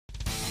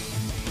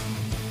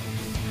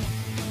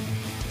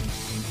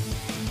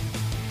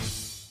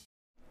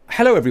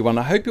Hello everyone,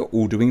 I hope you're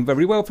all doing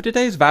very well. For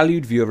today's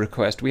valued viewer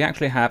request, we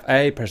actually have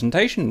a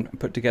presentation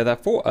put together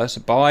for us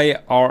by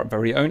our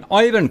very own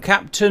Ivan,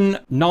 Captain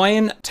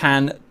 9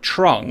 Tan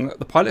Trung,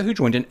 the pilot who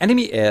joined an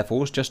enemy air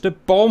force just to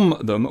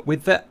bomb them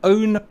with their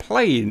own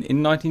plane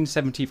in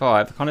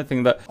 1975, the kind of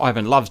thing that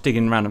Ivan loves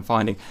digging around and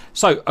finding.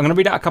 So I'm going to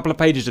read out a couple of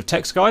pages of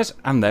text, guys,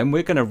 and then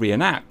we're going to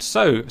reenact.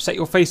 So set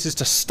your faces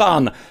to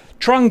stun.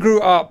 Trung grew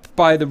up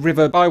by the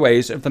river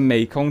byways of the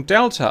Mekong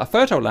Delta, a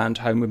fertile land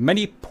home with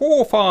many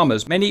poor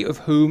farmers, many of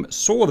whom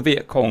saw the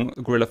Viet Cong,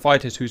 the guerrilla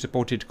fighters who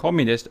supported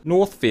communist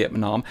North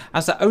Vietnam,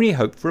 as their only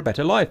hope for a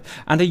better life,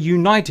 and a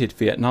united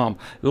Vietnam.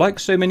 Like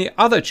so many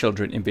other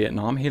children in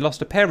Vietnam, he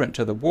lost a parent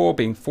to the war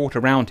being fought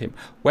around him,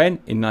 when,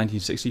 in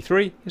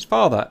 1963, his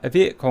father, a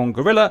Viet Cong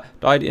guerrilla,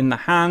 died in the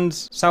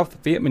hands of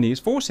South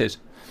Vietnamese forces.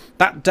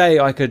 That day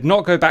I could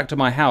not go back to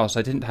my house.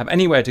 I didn't have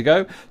anywhere to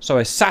go, so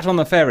I sat on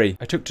the ferry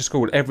I took to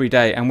school every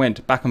day and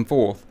went back and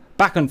forth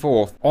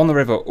on the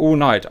river all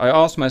night. I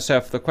asked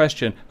myself the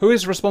question, who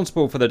is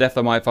responsible for the death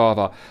of my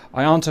father?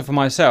 I answered for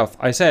myself.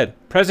 I said,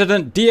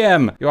 President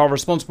Diem, you are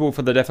responsible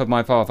for the death of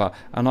my father.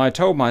 And I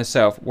told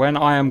myself, when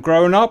I am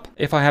grown up,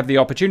 if I have the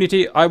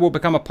opportunity, I will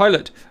become a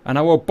pilot and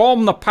I will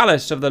bomb the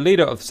palace of the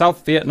leader of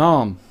South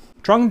Vietnam.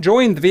 Trung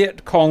joined the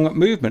Viet Cong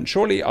movement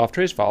shortly after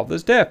his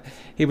father's death.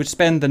 He would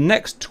spend the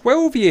next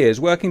 12 years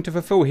working to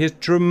fulfill his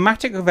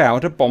dramatic vow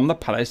to bomb the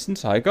palace in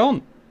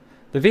Saigon.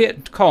 The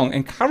Viet Cong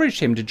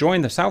encouraged him to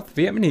join the South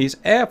Vietnamese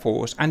Air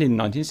Force, and in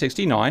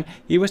 1969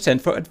 he was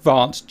sent for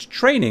advanced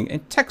training in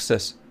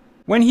Texas.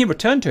 When he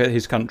returned to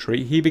his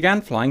country, he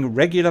began flying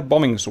regular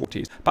bombing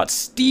sorties, but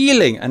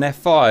stealing an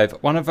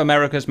F-5, one of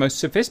America's most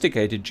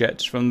sophisticated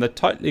jets, from the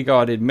tightly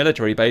guarded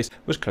military base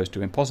was close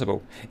to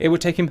impossible. It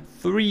would take him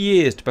 3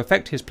 years to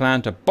perfect his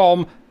plan to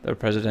bomb the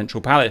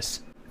presidential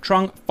palace.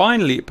 Trung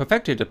finally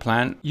perfected a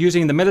plan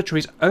using the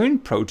military's own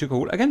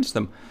protocol against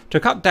them. To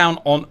cut down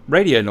on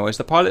radio noise,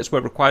 the pilots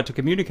were required to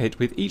communicate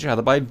with each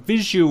other by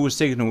visual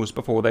signals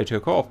before they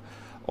took off.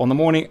 On the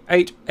morning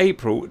 8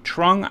 April,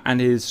 Trung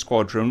and his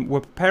squadron were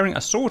preparing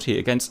a sortie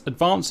against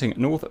advancing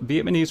North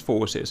Vietnamese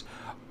forces.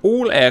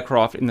 All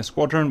aircraft in the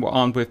squadron were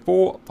armed with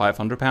 4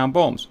 500-pound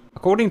bombs.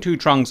 According to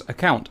Trung's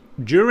account,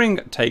 during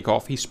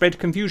takeoff he spread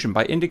confusion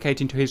by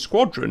indicating to his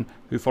squadron,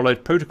 who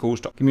followed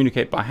protocols to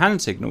communicate by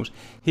hand signals,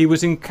 he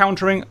was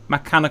encountering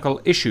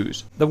mechanical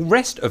issues. The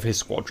rest of his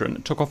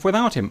squadron took off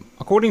without him.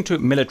 According to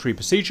military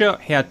procedure,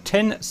 he had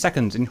 10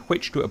 seconds in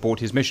which to abort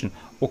his mission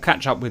or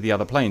catch up with the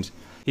other planes.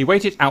 He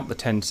waited out the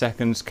 10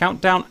 seconds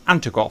countdown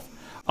and took off.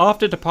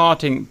 After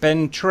departing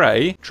Ben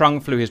Tre,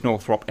 Trung flew his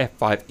Northrop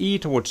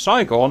F-5E towards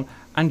Saigon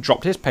and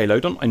dropped his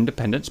payload on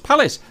Independence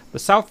Palace, the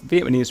South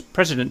Vietnamese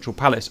presidential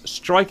palace,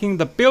 striking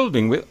the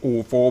building with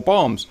all 4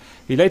 bombs.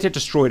 He later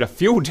destroyed a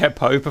fuel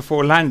depot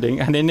before landing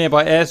and a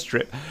nearby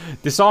airstrip,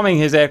 disarming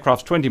his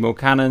aircraft's 20mm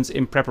cannons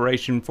in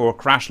preparation for a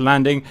crash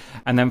landing,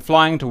 and then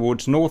flying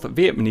towards North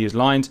Vietnamese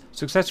lines,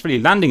 successfully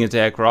landing his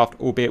aircraft,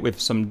 albeit with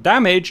some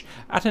damage,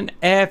 at an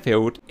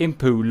airfield in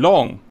Phu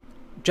Long.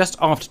 Just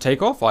after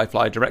takeoff, I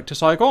fly direct to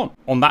Saigon.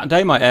 On that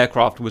day, my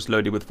aircraft was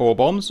loaded with 4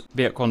 bombs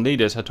Viet Cong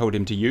leaders had told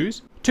him to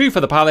use. 2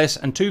 for the palace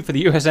and 2 for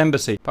the US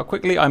Embassy, but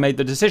quickly I made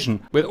the decision.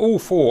 With all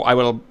 4, I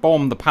will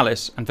bomb the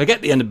palace and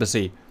forget the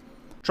embassy.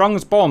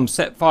 Trung's bombs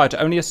set fire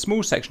to only a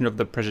small section of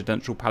the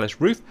presidential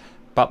palace roof,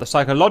 but the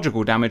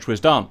psychological damage was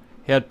done.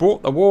 He had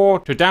brought the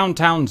war to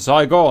downtown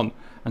Saigon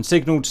and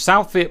signalled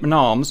South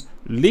Vietnam's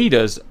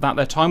leaders that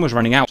their time was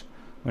running out.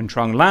 When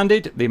Trung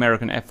landed the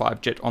American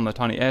F-5 jet on the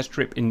tiny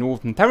airstrip in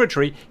Northern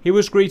Territory, he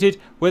was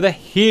greeted with a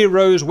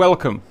hero's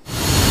welcome.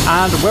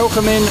 And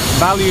welcome in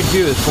valued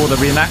viewers for the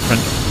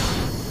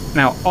reenactment.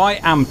 Now, I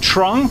am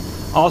Trung.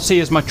 RC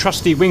is my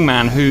trusty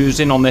wingman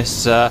who's in on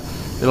this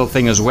little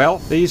thing as well.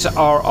 These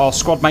are our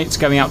squad mates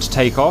going out to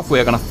take off. We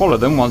are going to follow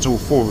them once all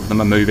 4 of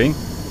them are moving.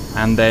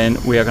 And then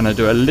we are going to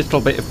do a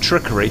little bit of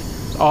trickery.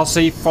 So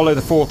RC, follow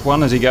the 4th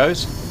one as he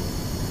goes.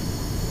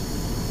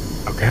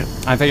 Okay.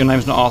 I bet your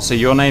name's not RC.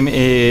 Your name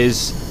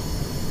is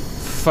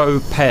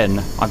Faux Pen.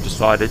 I've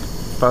decided.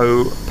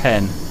 Faux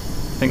Pen. I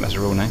think that's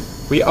a real name.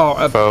 We are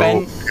at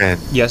Ben.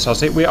 Yes,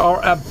 RC. We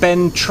are at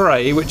Ben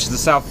Tre, which is the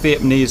South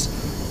Vietnamese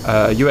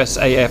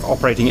USAF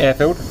operating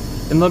airfield,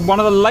 in one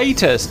of the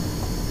latest,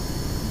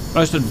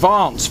 most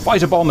advanced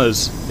fighter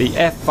bombers, the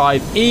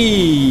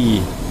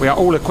F-5E. We are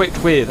all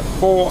equipped with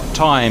 4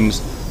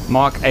 times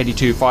Mark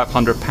 82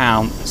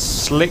 500-pound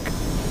slick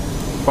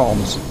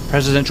bombs.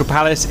 Presidential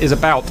Palace is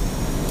about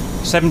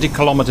 70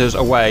 kilometers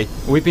away.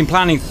 We've been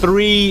planning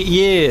 3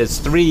 years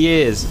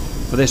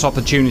for this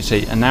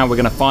opportunity, and now we're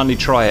going to finally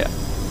try it.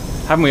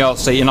 Haven't we,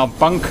 RC? In our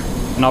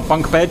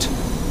bunk bed,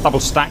 double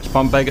stacked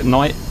bunk bed at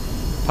night,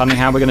 planning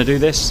how we're going to do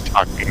this.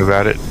 Talking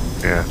about it,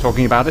 yeah.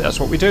 Talking about it, that's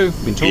what we do.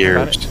 We've been talking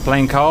about it.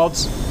 Playing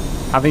cards,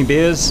 having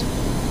beers,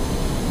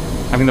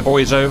 having the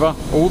boys over,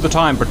 all the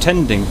time,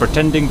 pretending.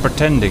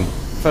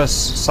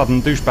 First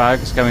southern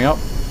douchebag is going up,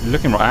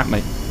 looking right at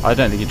me. I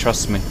don't think he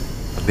trusts me.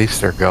 At least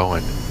they're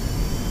going.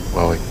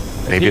 Well,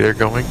 maybe they're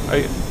going.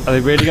 Are they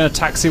really going to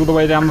taxi all the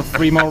way down the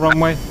 3-mile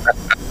runway?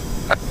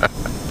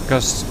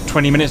 Because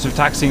 20 minutes of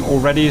taxiing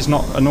already is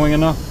not annoying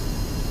enough.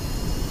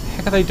 What the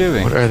heck are they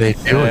doing? What are they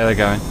doing? Yeah, they're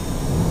going.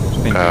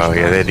 Oh,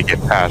 yeah, they had to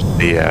get past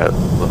the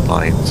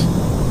lines.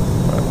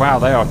 Wow,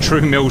 they are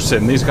true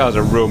milsim. These guys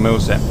are real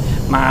milsim.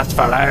 Must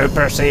follow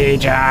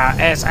procedure.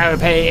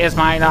 SOP is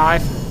my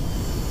life.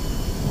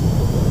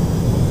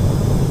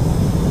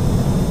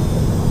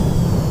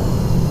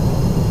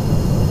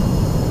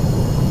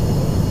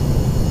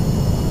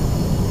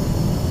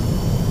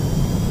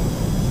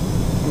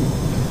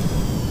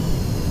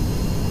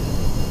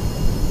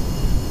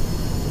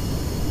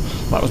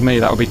 That was me.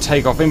 That would be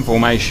takeoff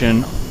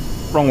information.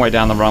 Wrong way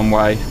down the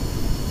runway.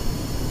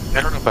 I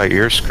don't know about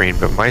your screen,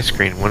 but my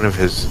screen, one of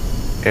his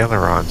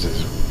ailerons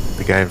is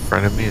the guy in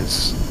front of me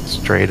is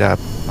straight up.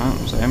 Oh,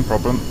 same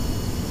problem.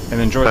 He'll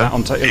enjoy that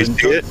on takeoff. Do you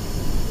see it?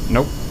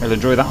 Nope. He'll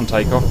enjoy that on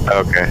takeoff.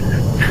 Okay.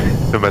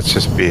 It must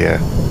just be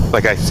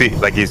like I see,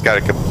 like he's got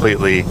a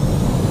completely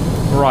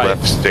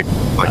left stick.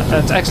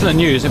 That's excellent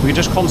news. If we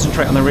just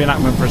concentrate on the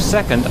reenactment for a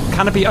second,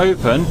 canopy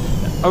open.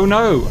 Oh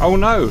no! Oh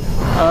no!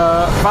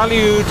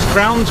 Valued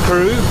ground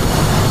crew,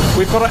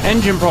 we've got an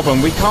engine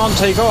problem. We can't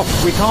take off.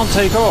 We can't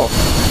take off.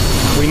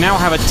 We now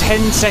have a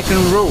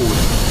 10-second rule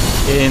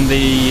in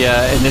the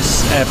in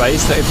this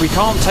airbase that if we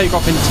can't take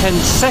off in 10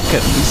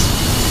 seconds,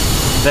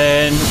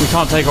 then we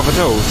can't take off at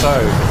all.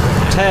 So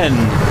 10,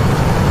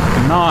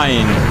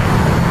 9,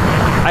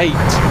 8,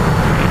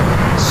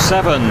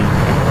 7,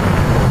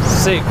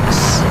 6,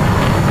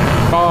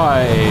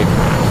 5,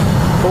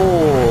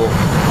 4,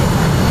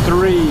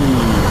 3,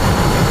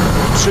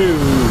 2,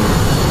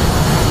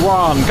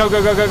 1. Go,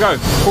 go, go, go, go.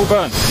 Full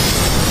burn.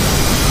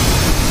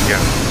 Yeah.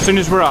 As soon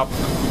as we're up,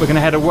 we're going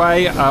to head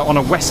away on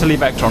a westerly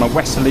vector,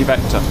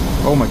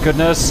 Oh my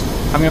goodness.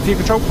 Having a few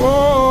control.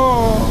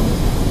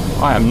 Oh!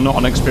 I am not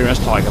an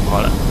experienced Tiger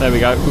pilot. There we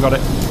go. We got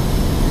it.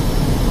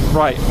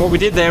 Right. What we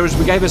did there is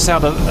we gave us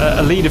out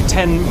a lead of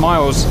 10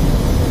 miles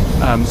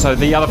so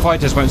the other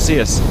fighters won't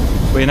see us.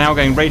 We're now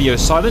going radio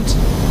silent,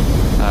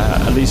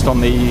 at least on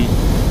the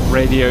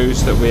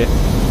radios that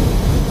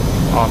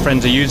our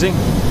friends are using.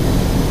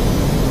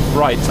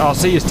 Right,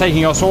 RC is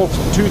taking us off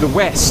to the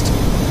west.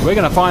 We're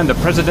going to find the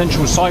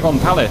presidential Saigon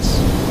Palace.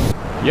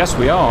 Yes,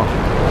 we are.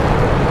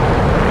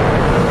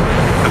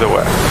 To the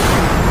west.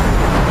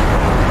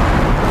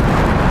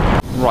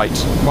 Right,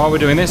 while we're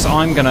doing this,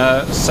 I'm going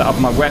to set up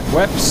my wet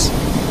weps.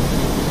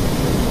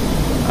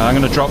 I'm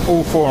going to drop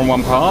all 4 on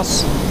one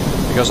pass,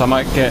 because I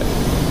might get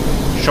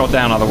shot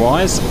down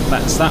otherwise.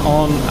 That's that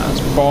on, that's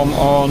bomb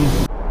on.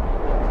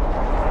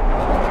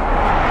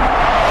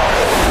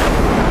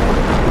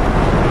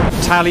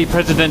 Tally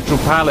Presidential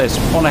Palace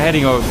on a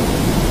heading of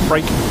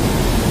brake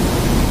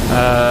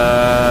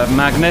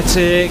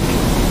magnetic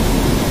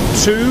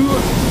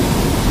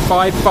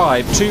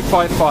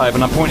 255,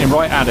 and I'm pointing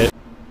right at it.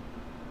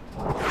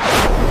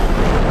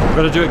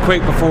 Got to do it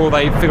quick before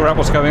they figure out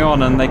what's going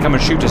on and they come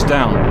and shoot us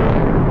down.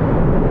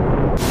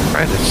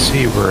 Trying to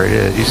see where it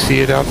is. You see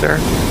it out there?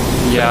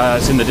 Yeah,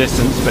 it's in the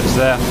distance, but it's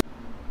there.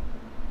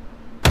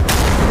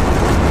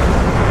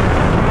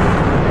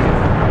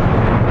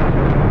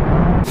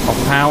 Off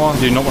power.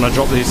 Do not want to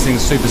drop these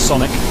things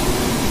supersonic.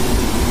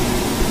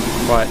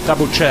 Right,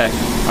 double check.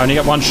 I only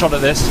get one shot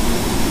at this.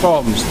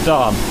 Bombs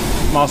done.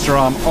 Master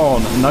arm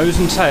on. Nose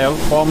and tail.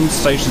 Bombs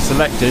station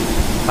selected.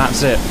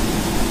 That's it.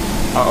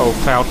 Uh-oh,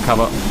 cloud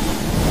cover.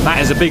 That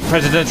is a big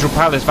presidential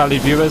palace,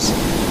 valued viewers.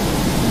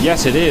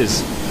 Yes, it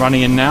is.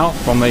 Running in now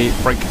from the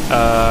break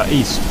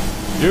east.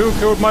 You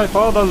killed my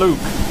father, Luke.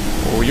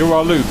 Or you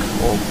are Luke.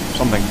 Or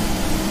something.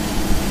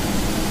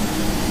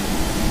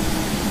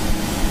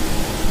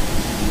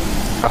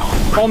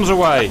 Oh. Bombs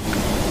away.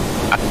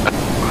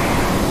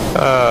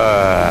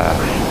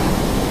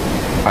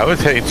 I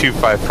was heading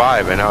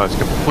 255 and I was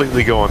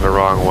completely going the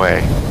wrong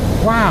way.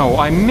 Wow,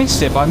 I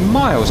missed it by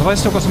miles. Have I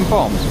still got some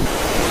bombs?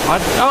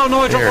 Oh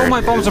no, I dropped all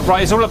my bombs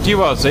upright. It's all up to you,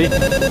 RC.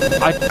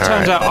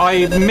 Turns out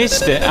I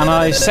missed it and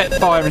I set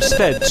fire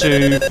instead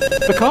to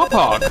the car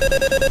park.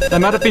 There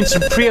might have been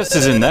some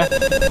Priuses in there.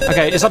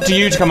 Okay, it's up to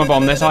you to come and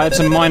bomb this. I had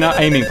some minor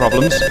aiming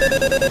problems.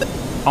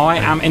 I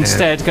am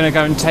instead going to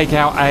go and take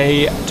out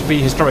to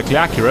be historically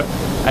accurate,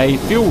 a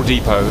fuel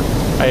depot.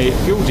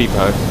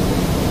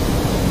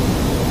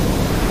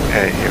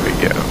 Okay, here we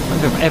go. I don't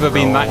think I've ever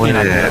been that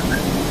inaccurate.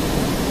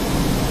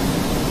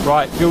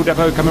 Right, fuel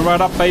depot coming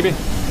right up, baby.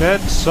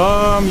 Get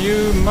some,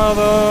 you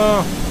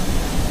mother.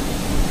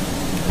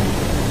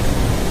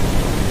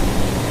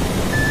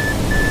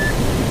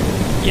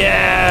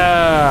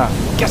 Yeah!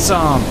 Get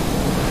some!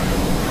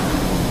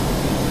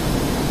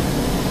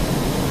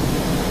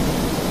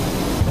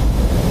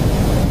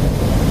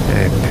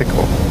 Hey,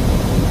 pickle.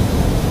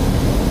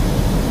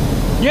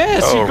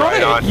 Yes, you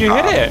got it! You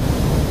hit it!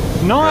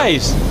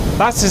 Nice!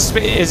 Yep.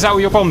 Is that all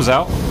your bombs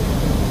out?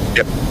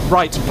 Yep.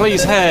 Right,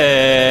 please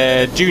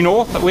head due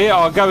north. We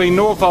are going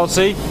north,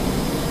 RC.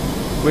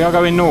 We are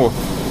going north.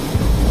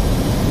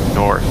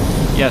 North.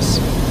 Yes,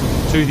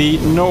 to the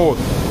north.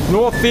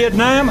 North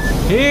Vietnam,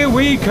 here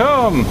we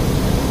come.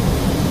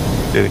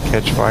 Did it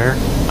catch fire?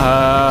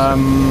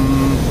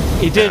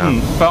 He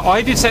didn't, but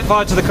I did set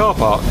fire to the car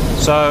park,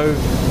 so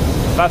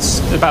that's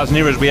about as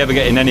near as we ever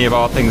get in any of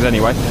our things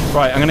anyway.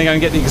 Right, I'm going to go and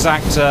get the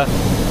exact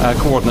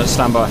coordinates.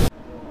 Stand by.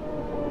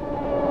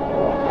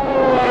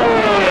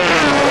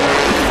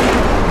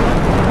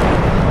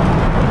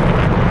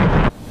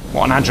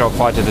 What an agile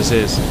fighter this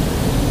is.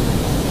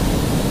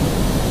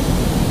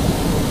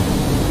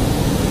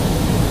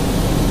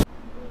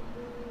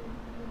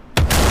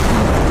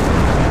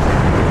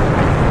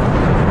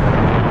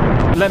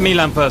 Let me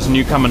land first and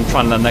you come and try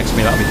and land next to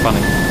me, that'll be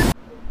funny.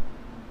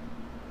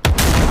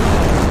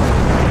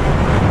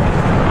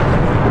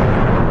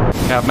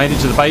 Okay, I've made it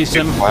to the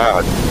basin.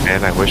 Cloud.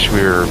 Man, I wish we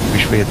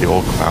had the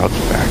old clouds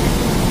back.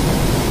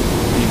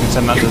 You can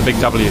send that to the big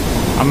W.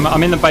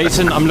 I'm in the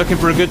basin, I'm looking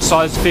for a good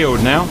sized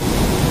field now.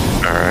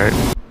 Alright.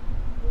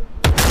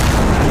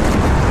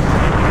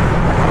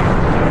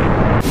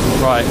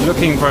 Right,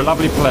 looking for a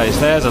lovely place.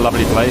 There's a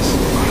lovely place.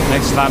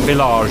 Next to that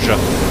village.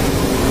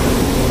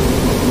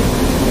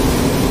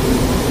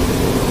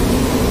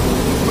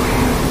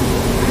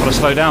 Gotta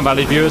slow down,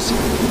 valued viewers.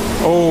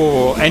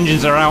 Oh,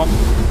 engines are out.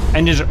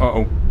 Engines are...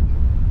 Uh-oh.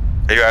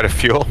 Are you out of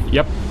fuel?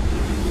 Yep.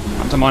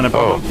 That's a minor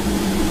problem.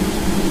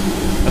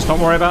 Let's not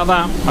worry about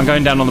that. I'm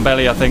going down on the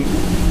belly, I think. I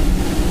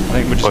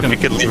think we're just going to...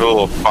 If you could leave a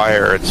little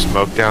fire and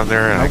smoke down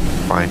there, and Nope. I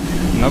can find...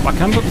 Nope, I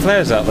can put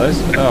flares out, though.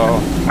 Oh,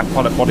 my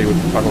pilot body would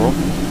bugger off.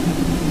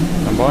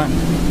 Stand by.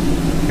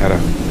 Gotta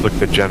look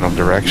the general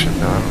direction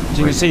now. As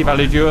you can see,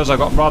 valued viewers, I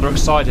got rather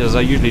excited as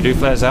I usually do,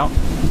 flares out.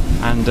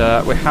 And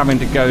we're having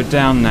to go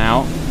down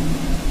now.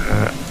 I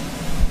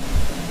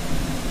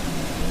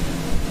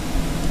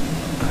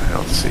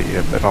don't see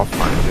it, but I'll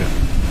find it.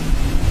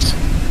 Let's see.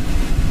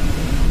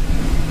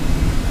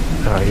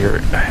 Oh, you're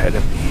ahead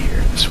of me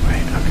here, this way.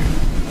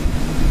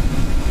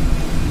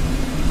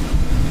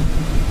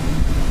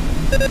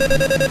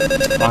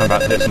 I'm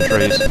about to hit some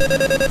trees.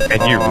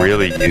 And you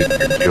really used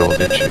your fuel,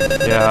 didn't you?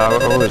 Yeah, I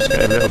always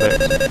get a little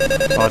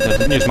bit. So I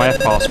didn't use my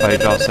F-pass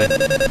page, I'll say.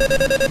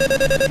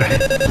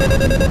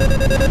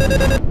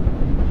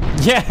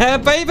 Yeah,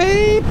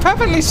 baby!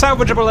 Perfectly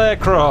salvageable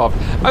aircraft!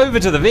 Over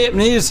to the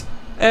Vietnamese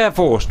Air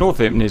Force, North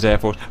Vietnamese Air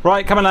Force.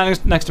 Right, come and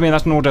land next to me,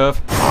 that's an hors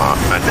d'oeuvre.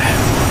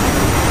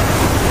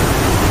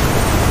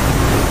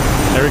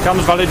 Here he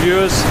comes, valued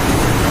viewers.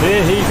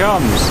 Here he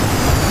comes.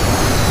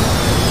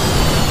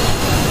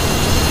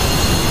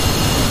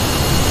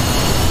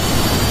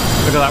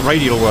 Look at that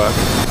radial work.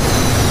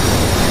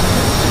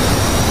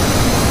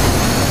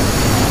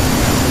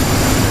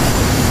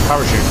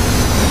 Parachute.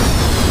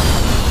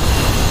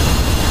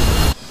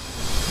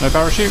 No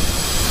parachute?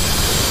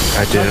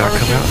 Did not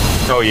come out?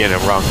 Oh, yeah, no,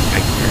 wrong.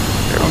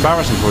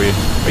 Embarrassing for you.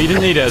 But you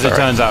didn't need it, as it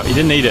turns out. You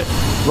didn't need it.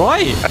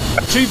 Right!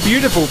 Two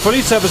beautiful,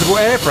 fully serviceable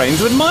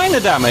airframes with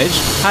minor damage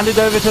handed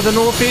over to the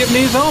North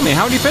Vietnamese Army.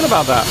 How do you feel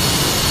about that?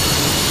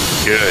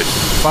 Good.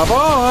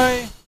 Bye-bye!